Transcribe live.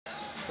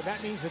But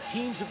that means the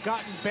teams have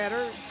gotten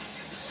better,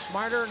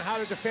 smarter on how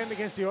to defend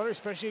against the Oilers,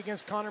 especially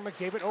against Connor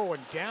McDavid. Oh,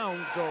 and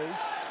down goes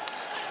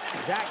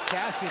Zack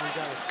Kassian. He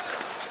got a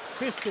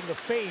fist in the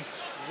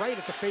face right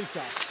at the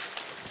faceoff.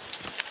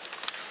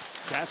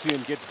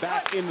 Kassian gets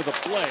back into the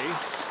play,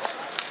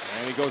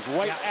 and he goes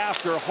right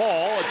after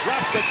Hall,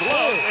 drops the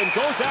glove, and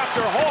goes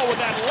after Hall with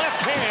that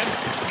left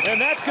hand, and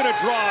that's going to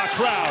draw a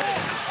crowd.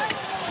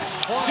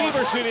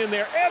 Severson in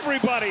there,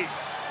 everybody.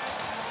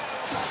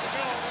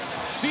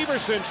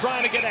 Severson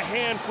trying to get a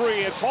hand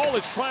free as Hall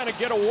is trying to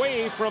get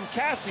away from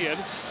Kassian.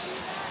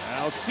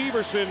 Now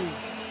Severson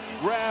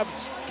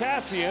grabs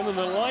Kassian, and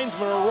the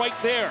linesmen are right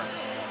there.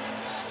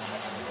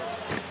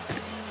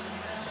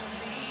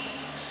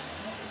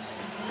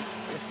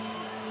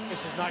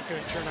 This is not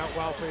going to turn out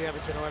well for the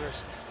Edmonton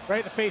Oilers. Right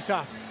at the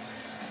face-off.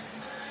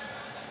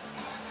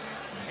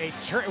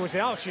 It was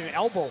actually an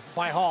elbow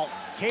by Hall.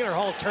 Taylor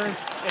Hall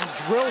turns and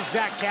drills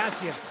Zack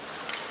Kassian.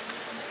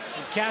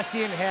 And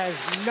Kassian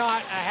has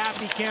not a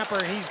happy camper,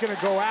 and he's going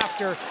to go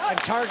after and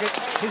target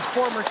his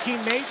former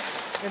teammate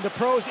in the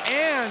pros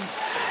and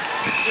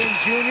in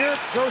junior.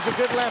 Throws a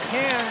good left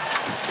hand,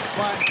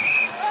 but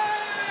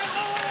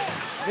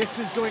this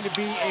is going to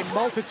be a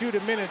multitude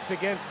of minutes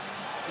against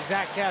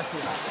Zack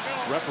Kassian.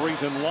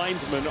 Referees and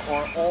linesmen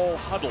are all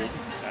huddled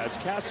as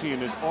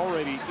Kassian is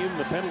already in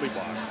the penalty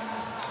box.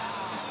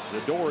 The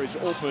door is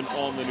open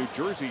on the New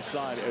Jersey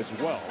side as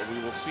well.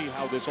 We will see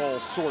how this all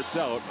sorts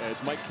out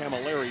as Mike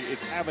Camilleri is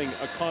having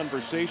a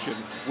conversation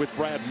with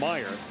Brad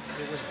Meyer.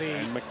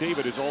 And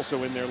McDavid is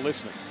also in there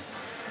listening.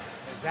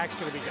 Zach's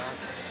going to be gone.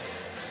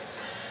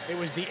 It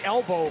was the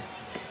elbow.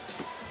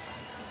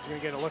 He's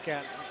going to get a look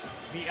at.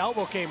 The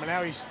elbow came, and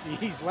now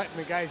he's letting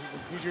the guys at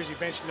the New Jersey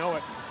bench know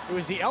it. It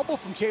was the elbow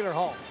from Taylor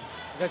Hall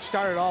that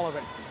started all of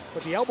it,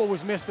 but the elbow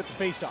was missed at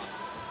the faceoff.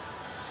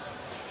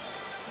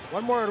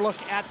 One more look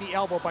at the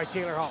elbow by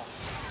Taylor Hall.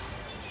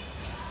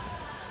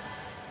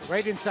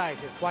 Right inside.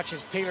 Watch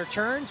as Taylor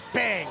turns,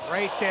 bang,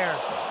 right there.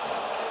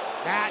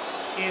 That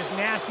is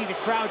nasty. The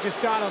crowd just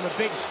saw it on the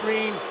big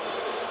screen.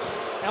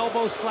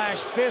 Elbow slash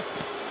fist.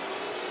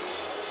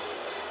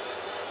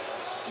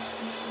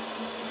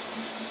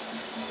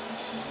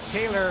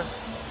 Taylor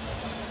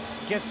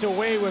gets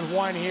away with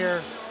one here,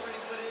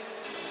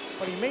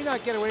 but he may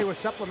not get away with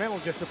supplemental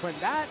discipline.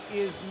 That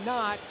is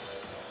not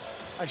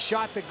a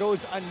shot that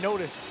goes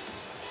unnoticed